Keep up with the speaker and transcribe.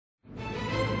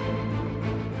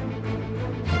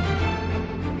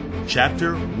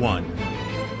Chapter 1.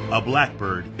 A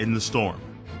Blackbird in the Storm.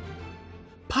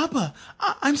 Papa,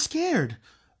 I'm scared,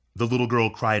 the little girl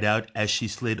cried out as she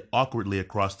slid awkwardly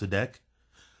across the deck.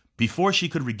 Before she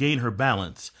could regain her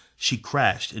balance, she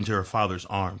crashed into her father's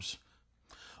arms.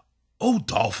 "Oh,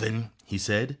 Dolphin," he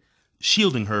said,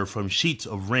 shielding her from sheets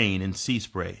of rain and sea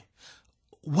spray.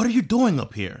 "What are you doing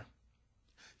up here?"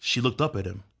 She looked up at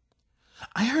him.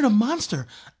 "I heard a monster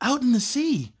out in the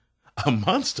sea." "A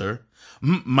monster?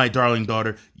 My darling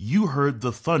daughter, you heard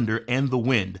the thunder and the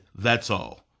wind, that's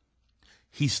all."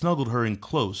 He snuggled her in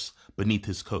close beneath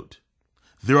his coat.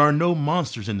 "There are no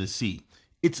monsters in the sea.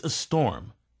 It's a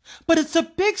storm." "But it's a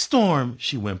big storm,"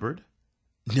 she whimpered.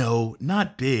 "No,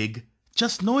 not big,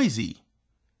 just noisy."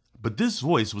 But this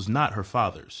voice was not her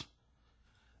father's.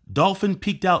 Dolphin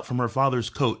peeked out from her father's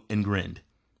coat and grinned.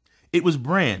 It was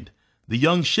Brand, the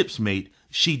young ship's mate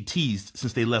she'd teased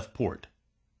since they left port.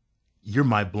 "You're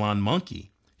my blonde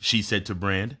monkey," she said to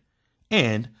Brand.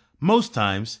 And, most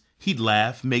times, he'd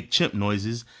laugh, make chimp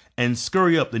noises, and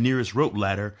scurry up the nearest rope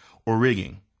ladder or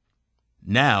rigging.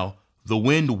 Now, the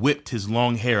wind whipped his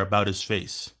long hair about his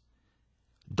face.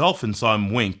 Dolphin saw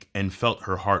him wink and felt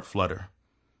her heart flutter.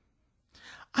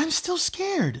 "I'm still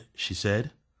scared," she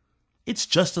said. "It's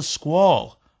just a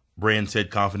squall," Brand said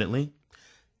confidently.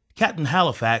 "Captain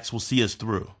Halifax will see us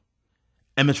through.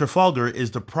 And the Trafalgar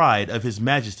is the pride of His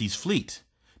Majesty's fleet.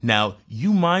 Now,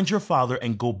 you mind your father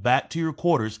and go back to your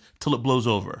quarters till it blows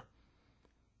over."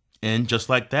 And just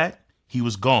like that, he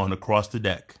was gone across the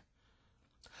deck.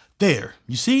 "There,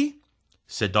 you see?"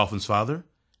 said Dolphin's father.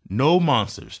 "No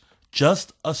monsters,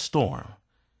 just a storm."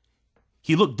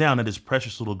 He looked down at his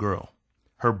precious little girl.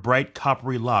 Her bright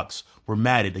coppery locks were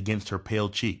matted against her pale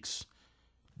cheeks.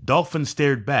 Dolphin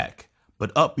stared back,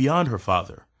 but up beyond her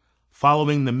father,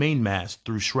 following the mainmast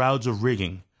through shrouds of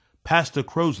rigging, past the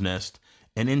crow's nest,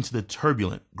 and into the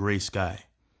turbulent gray sky.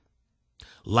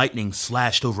 Lightning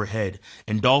slashed overhead,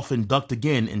 and Dolphin ducked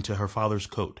again into her father's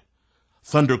coat.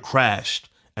 Thunder crashed,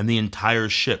 and the entire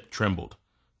ship trembled.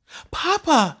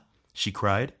 "Papa!" she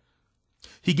cried.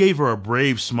 He gave her a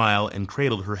brave smile and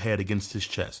cradled her head against his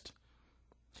chest.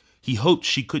 He hoped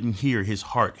she couldn't hear his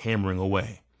heart hammering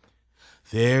away.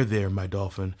 There, my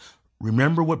Dolphin.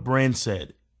 Remember what Brand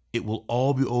said. It will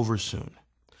all be over soon.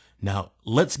 Now,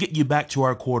 let's get you back to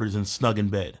our quarters and snug in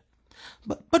bed."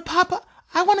 But Papa,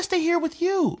 I want to stay here with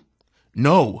you."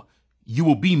 "No, you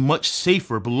will be much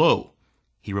safer below,"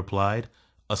 he replied,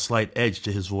 a slight edge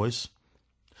to his voice.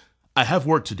 "I have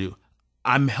work to do.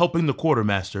 I'm helping the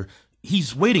quartermaster.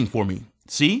 He's waiting for me.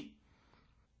 See?"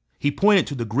 He pointed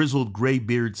to the grizzled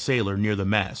gray-bearded sailor near the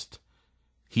mast.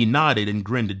 He nodded and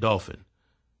grinned at Dolphin.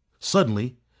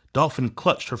 Suddenly, Dolphin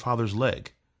clutched her father's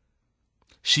leg.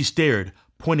 She stared,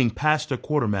 pointing past the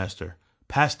quartermaster,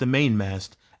 past the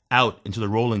mainmast, out into the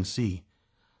rolling sea.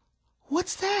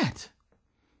 "What's that?"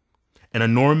 An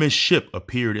enormous ship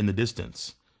appeared in the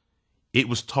distance. It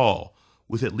was tall,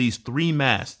 with at least 3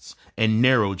 masts, and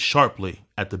narrowed sharply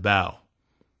at the bow.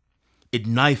 It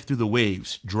knifed through the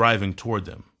waves, driving toward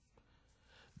them.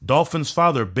 Dolphin's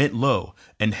father bent low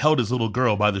and held his little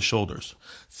girl by the shoulders.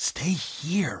 "Stay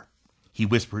here," he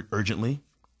whispered urgently.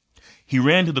 He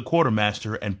ran to the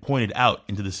quartermaster and pointed out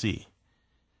into the sea.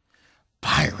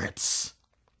 "Pirates!"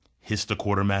 hissed the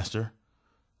quartermaster.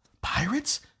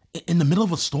 "Pirates? In the middle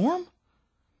of a storm?"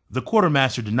 The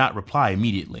quartermaster did not reply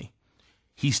immediately.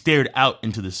 He stared out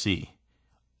into the sea.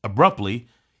 Abruptly,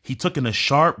 he took in a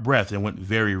sharp breath and went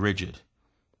very rigid.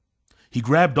 He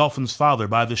grabbed Dolphin's father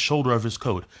by the shoulder of his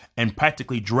coat and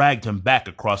practically dragged him back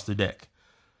across the deck.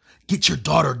 "Get your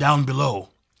daughter down below,"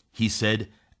 he said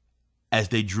as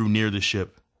they drew near the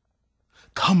ship.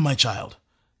 "Come, my child,"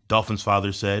 Dolphin's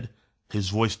father said, his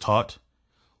voice taut.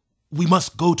 "We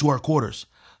must go to our quarters."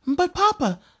 "But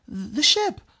Papa, the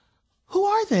ship, who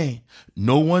are they?"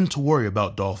 "No one to worry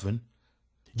about, Dolphin.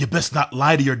 You best not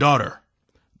lie to your daughter."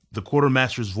 The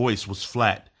quartermaster's voice was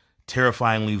flat,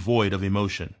 terrifyingly void of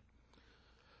emotion.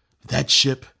 "That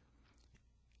ship,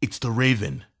 it's the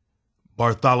Raven,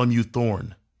 Bartholomew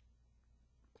Thorne."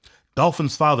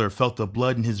 Dolphin's father felt the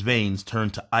blood in his veins turn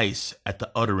to ice at the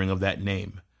uttering of that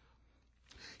name.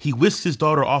 He whisked his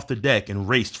daughter off the deck and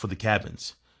raced for the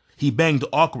cabins. He banged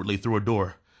awkwardly through a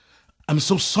door. "I'm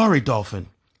so sorry, Dolphin,"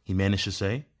 he managed to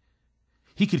say.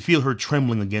 He could feel her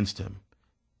trembling against him.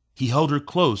 He held her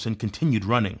close and continued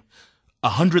running.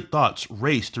 100 thoughts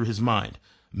raced through his mind.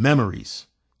 Memories,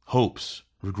 hopes,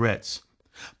 regrets.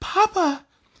 "Papa,"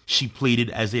 she pleaded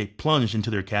as they plunged into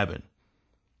their cabin.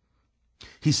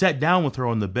 He sat down with her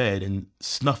on the bed and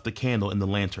snuffed the candle in the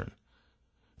lantern.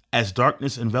 As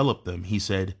darkness enveloped them, he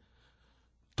said,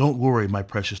 "Don't worry, my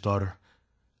precious daughter.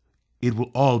 It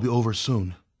will all be over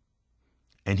soon.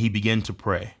 And he began to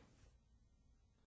pray.